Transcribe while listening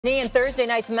In Thursday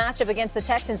night's matchup against the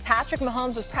Texans, Patrick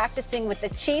Mahomes was practicing with the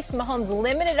Chiefs. Mahomes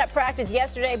limited at practice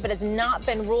yesterday, but has not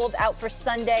been ruled out for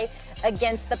Sunday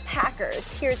against the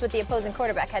Packers. Here's what the opposing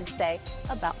quarterback had to say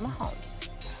about Mahomes.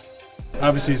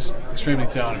 Obviously, he's an extremely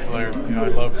talented player. I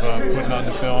love putting on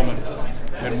the film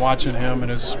and watching him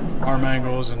and his arm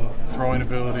angles and throwing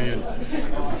ability and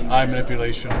eye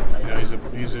manipulation.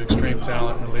 He's an extreme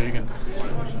talent in the league, and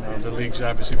the league's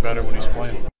obviously better when he's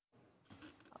playing.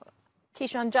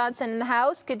 Keyshawn Johnson in the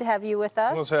house. Good to have you with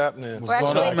us. What's happening? We're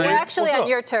actually on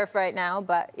your turf right now,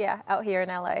 but yeah, out here in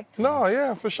LA. No,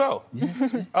 yeah, for sure.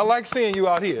 I like seeing you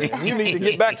out here. You need to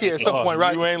get back here at some point,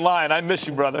 right? You ain't lying. I miss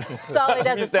you, brother. That's all he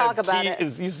does is talk about it.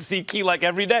 Used to see Key like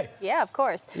every day. Yeah, of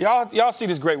course. Y'all see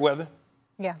this great weather?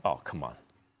 Yeah. Oh, come on.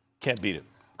 Can't beat it.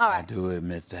 All right. I do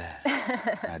admit that.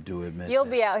 I do admit You'll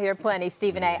that. be out here plenty,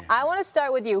 Stephen A. I want to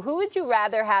start with you. Who would you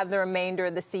rather have the remainder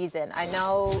of the season? I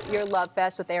know your love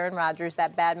fest with Aaron Rodgers,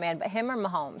 that bad man, but him or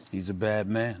Mahomes? He's a bad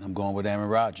man. I'm going with Aaron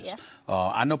Rodgers. Yeah.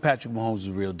 I know Patrick Mahomes is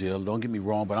a real deal. Don't get me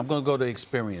wrong, but I'm going to go the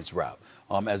experience route.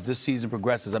 As this season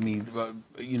progresses, I mean,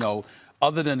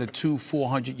 other than the two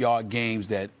 400-yard games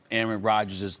that Aaron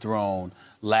Rodgers has thrown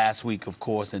last week, of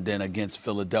course, and then against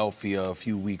Philadelphia a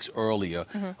few weeks earlier,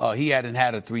 he hadn't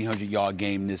had a 300-yard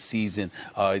game this season.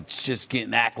 It's just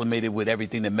getting acclimated with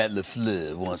everything that Matt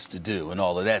LaFleur wants to do and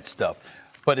all of that stuff.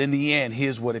 But in the end,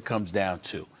 here's what it comes down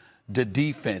to. The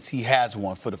defense, he has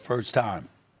one for the first time.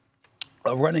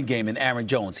 A running game in Aaron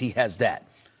Jones, he has that.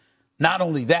 Not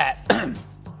only that,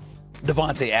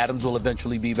 Devontae Adams will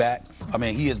eventually be back. I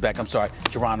mean, he is back. I'm sorry.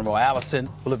 Geronimo Allison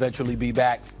will eventually be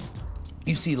back.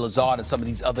 You see Lazard and some of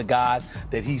these other guys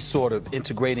that he's sort of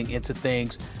integrating into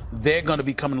things. They're going to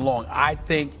be coming along. I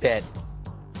think that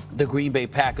the Green Bay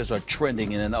Packers are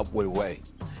trending in an upward way.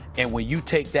 And when you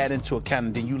take that into account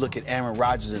and then you look at Aaron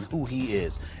Rodgers and who he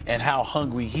is and how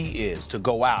hungry he is to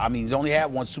go out. I mean, he's only had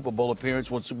one Super Bowl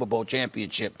appearance, one Super Bowl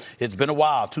championship. It's been a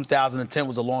while. 2010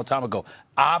 was a long time ago.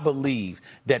 I believe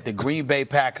that the Green Bay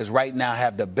Packers right now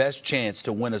have the best chance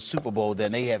to win a Super Bowl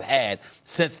than they have had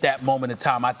since that moment in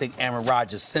time. I think Aaron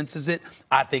Rodgers senses it.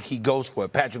 I think he goes for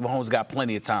it. Patrick Mahomes got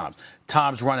plenty of times.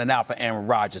 Time's running out for Aaron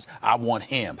Rodgers. I want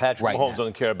him. Patrick right Mahomes now.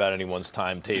 doesn't care about anyone's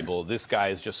timetable. This guy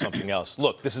is just something else.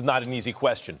 Look, this is not an easy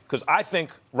question because I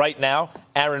think right now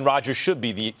Aaron Rodgers should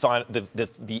be the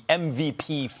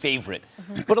MVP favorite.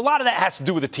 But a lot of that has to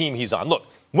do with the team he's on. Look,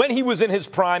 when he was in his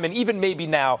prime and even maybe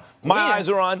now, my eyes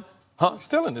are on.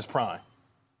 Still in his prime.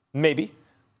 Maybe.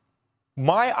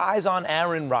 My eyes on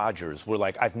Aaron Rodgers were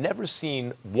like, I've never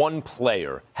seen one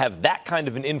player have that kind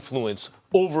of an influence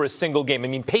over a single game. I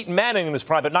mean, Peyton Manning in his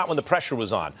prime, but not when the pressure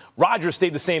was on. Rodgers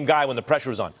stayed the same guy when the pressure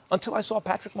was on, until I saw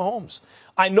Patrick Mahomes.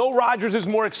 I know Rodgers is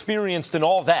more experienced and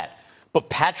all that, but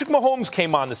Patrick Mahomes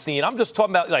came on the scene. I'm just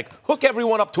talking about, like, hook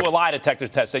everyone up to a lie detector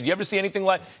test. Said, you ever see anything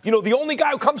like, the only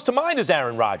guy who comes to mind is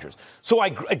Aaron Rodgers. So I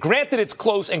granted it's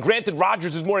close, and granted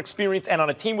Rodgers is more experienced and on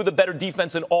a team with a better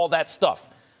defense and all that stuff.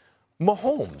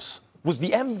 Mahomes was the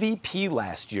MVP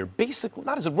last year, basically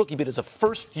not as a rookie, but as a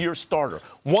first-year starter.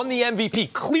 Won the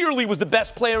MVP, clearly was the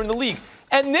best player in the league.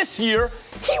 And this year,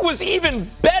 he was even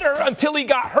better until he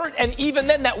got hurt. And even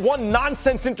then, that one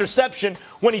nonsense interception,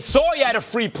 when he saw he had a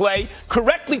free play,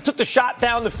 correctly took the shot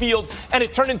down the field, and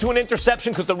it turned into an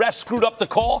interception because the ref screwed up the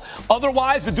call.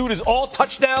 Otherwise, the dude is all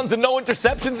touchdowns and no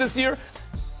interceptions this year.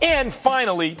 And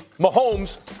finally,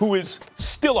 Mahomes, who is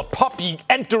still a puppy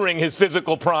entering his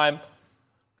physical prime,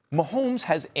 Mahomes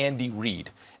has Andy Reid.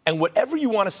 And whatever you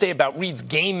want to say about Reid's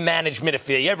game management, if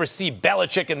you ever see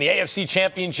Belichick in the AFC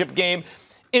Championship game,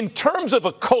 in terms of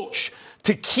a coach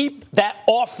to keep that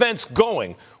offense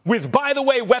going with, by the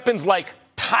way, weapons like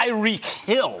Tyreek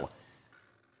Hill,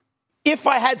 if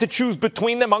I had to choose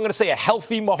between them, I'm going to say a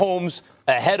healthy Mahomes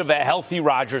ahead of a healthy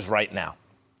Rodgers right now.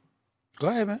 Go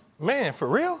ahead, man. Man, for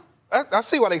real? I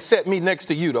see why they set me next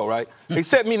to you, though, right? They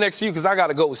set me next to you because I got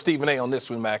to go with Stephen A. on this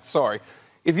one, Max. Sorry.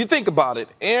 If you think about it,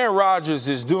 Aaron Rodgers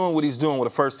is doing what he's doing with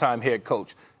a first-time head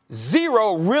coach.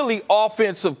 Zero really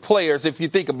offensive players, if you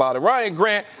think about it. Ryan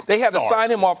Grant, they had to sign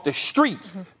him off the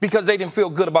streets because they didn't feel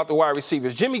good about the wide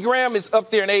receivers. Jimmy Graham is up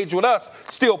there in age with us,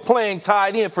 still playing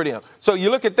tied in for them. So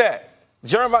you look at that.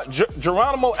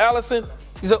 Geronimo Allison,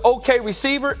 he's an okay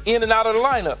receiver, in and out of the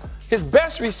lineup. His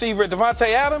best receiver,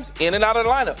 Devontae Adams, in and out of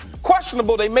the lineup.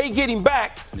 Questionable, they may get him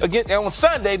back again on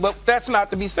Sunday, but that's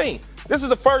not to be seen. This is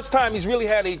the first time he's really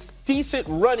had a decent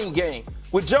running game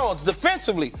with Jones.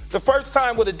 Defensively, the first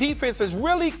time where the defense has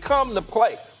really come to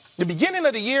play. The beginning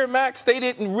of the year, Max, they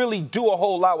didn't really do a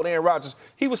whole lot with Aaron Rodgers.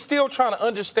 He was still trying to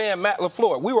understand Matt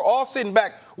LaFleur. We were all sitting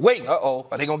back waiting. Uh-oh,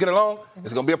 are they going to get along?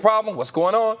 Is it going to be a problem? What's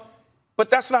going on? But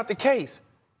that's not the case.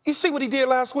 You see what he did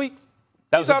last week?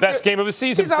 That was the best game of the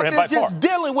season for him by far. He's out there just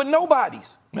dealing with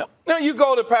nobodies. Yep. Now you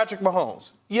go to Patrick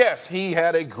Mahomes. Yes, he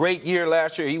had a great year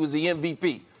last year. He was the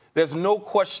MVP. There's no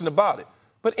question about it.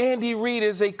 But Andy Reid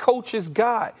is a coach's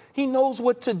guy. He knows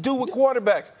what to do with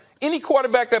quarterbacks. Any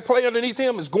quarterback that play underneath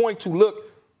him is going to look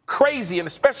crazy, and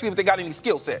especially if they got any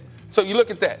skill set. So you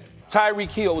look at that. Tyreek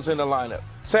Hill was in the lineup.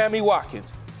 Sammy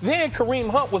Watkins. Then Kareem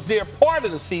Hunt was there part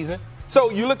of the season.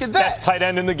 So you look at that. Best tight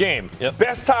end in the game. Yep.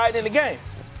 Best tight end in the game.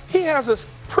 He has a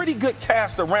pretty good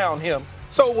cast around him.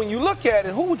 So when you look at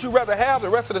it, who would you rather have the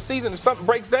rest of the season if something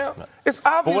breaks down? It's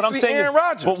obviously Aaron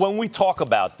Rodgers. But when we talk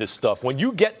about this stuff, when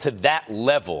you get to that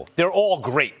level, they're all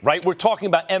great, right? We're talking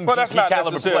about MVP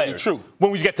caliber players. True.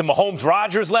 When we get to Mahomes,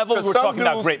 Rodgers level, we're talking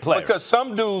about great players. Because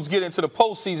some dudes get into the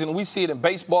postseason. We see it in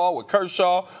baseball with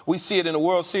Kershaw. We see it in the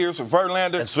World Series with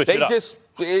Verlander. And switch it up.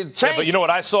 It changes. Yeah, but you know what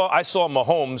I saw? I saw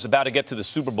Mahomes about to get to the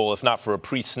Super Bowl, if not for a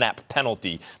pre-snap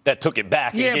penalty that took it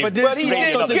back. Yeah, but he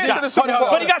didn't another get to the Super Bowl.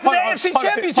 But he got to the AFC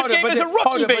Championship game as a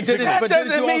rookie, basically. That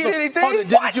doesn't mean anything.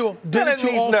 Didn't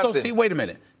you also see? Wait a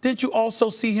minute. Didn't you also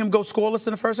see him go scoreless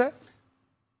in the first half?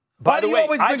 By the way,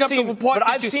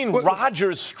 I've seen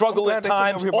Rodgers struggle at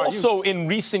times also in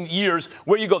recent years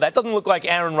where you go, that doesn't look like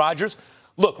Aaron Rodgers.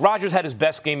 Look, Rodgers had his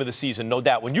best game of the season, no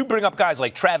doubt. When you bring up guys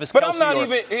like Travis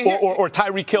Kelce or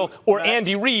Tyreek Hill or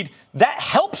Andy Reid, that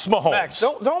helps Mahomes. Max,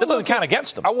 that doesn't count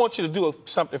against him. I want you to do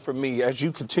something for me as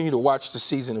you continue to watch the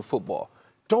season in football.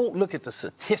 Don't look at the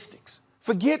statistics.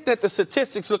 Forget that the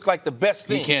statistics look like the best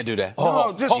thing. He can't do that.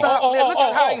 No, just stop. Look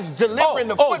at how he's delivering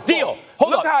the football. Deal.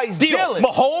 Look how he's dealing.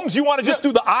 Mahomes, you want to just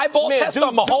do the eyeball test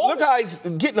on Mahomes? Look how he's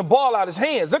getting the ball out of his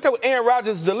hands. Look at Aaron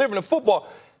Rodgers is delivering the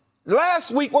football. Last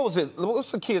week, what was it?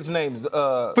 What's the kid's name?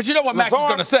 But you know what Max is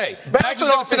going to say? Max is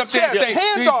going to sit up there and say,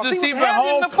 handoff. He was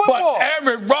handing the football. But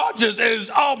Aaron Rodgers is,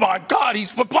 oh my God,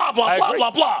 he's blah, blah, blah, blah,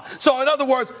 blah. So in other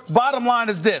words, bottom line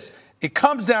is this. It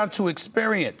comes down to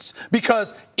experience.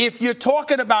 Because if you're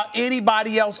talking about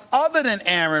anybody else other than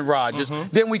Aaron Rodgers,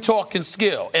 then we're talking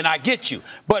skill. And I get you.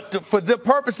 But for the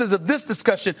purposes of this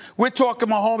discussion, we're talking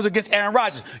Mahomes against Aaron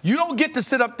Rodgers. You don't get to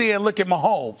sit up there and look at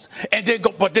Mahomes and then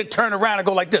go, but then turn around and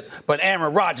go like this. But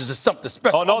Aaron Rodgers is something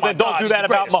special. Oh, no, then don't do that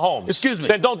about Mahomes. Excuse me.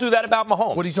 Then don't do that about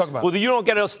Mahomes. What are you talking about? Well, you don't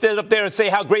get to sit up there and say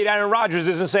how great Aaron Rodgers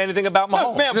is and say anything about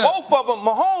Mahomes. Look, man, both of them,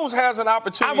 Mahomes has an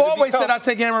opportunity I've always said I'd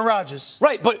take Aaron Rodgers.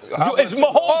 Right, but is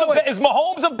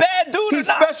Mahomes a bad dude? He's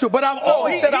special, but I've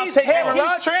always said I'll take Aaron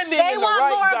Rodgers. They want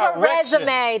more of a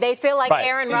resume. They feel like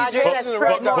Aaron Rodgers has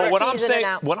proved more season and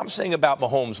out. What I'm saying about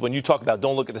Mahomes, when you talk about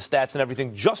don't look at the stats and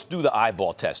everything, just do the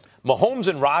eyeball test. Mahomes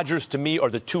and Rodgers, to me, are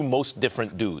the two most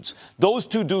different dudes. Those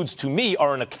two dudes, to me,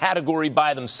 are in a category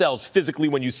by themselves physically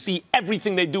when you see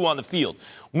everything they do on the field.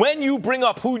 When you bring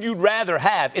up who you'd rather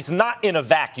have, it's not in a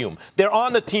vacuum. They're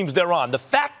on the teams they're on. The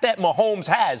fact that Mahomes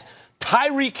has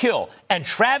Tyreek Hill and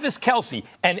Travis Kelce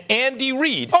and Andy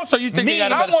Reid. Oh, so you think they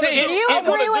got a better team? Do you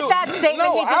agree with that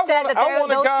statement he just said, that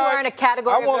those two are in a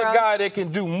category of their own? I want a guy that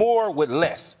can do more with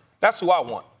less. That's who I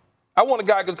want. I want a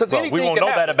guy because anything we won't know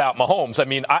that about Mahomes. I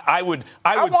mean, I would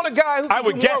want a guy who can I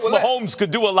would do guess more with Mahomes less. could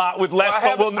do a lot with less,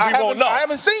 but we won't know. I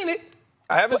haven't seen it.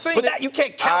 But that, you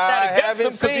can't count that against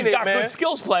him because he's got good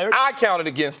skills players. I counted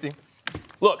against him.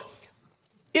 Look.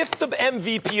 If the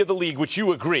MVP of the league, which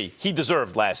you agree, he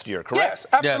deserved last year, correct? Yes,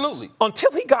 absolutely. Yes.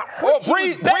 Until he got hurt, he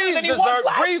was better than he was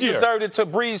last year. Breeze deserved it till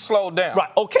Breeze slowed down. Right,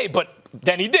 okay, but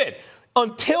then he did.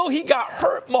 Until he got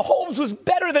hurt, Mahomes was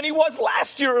better than he was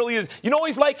last year earlier. You know,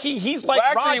 he's like Rodgers.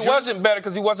 Actually, he wasn't better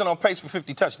because he wasn't on pace for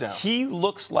 50 touchdowns. He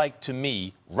looks like, to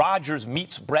me, Rodgers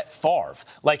meets Brett Favre.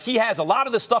 Like, he has a lot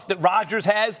of the stuff that Rodgers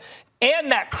has,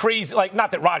 and that crazy, like, not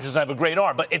that Rodgers doesn't have a great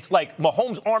arm, but it's like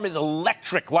Mahomes' arm is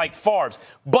electric like Favre's,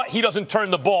 but he doesn't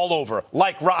turn the ball over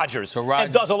like Rodgers,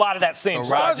 and does a lot of that same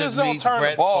stuff. Rodgers meets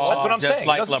Brett Favre. That's what I'm just saying.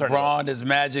 like LeBron is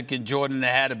Magic and Jordan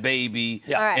that had a baby.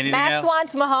 Yeah. All right, Max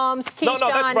wants Mahomes, Keyshawn, no,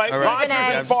 that's right. Rodgers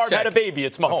and Favre had a baby.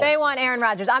 It's Mahomes. They want Aaron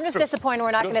Rodgers. I'm just disappointed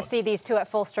we're not going to see these two at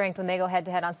full strength when they go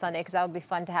head-to-head on Sunday, because that would be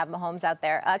fun to have Mahomes out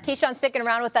there. Keyshawn sticking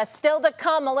around with us. Still to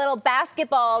come, a little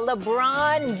basketball.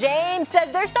 LeBron James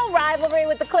says there's no rivalry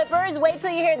with the Clippers. Wait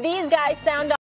till you hear these guys sound off.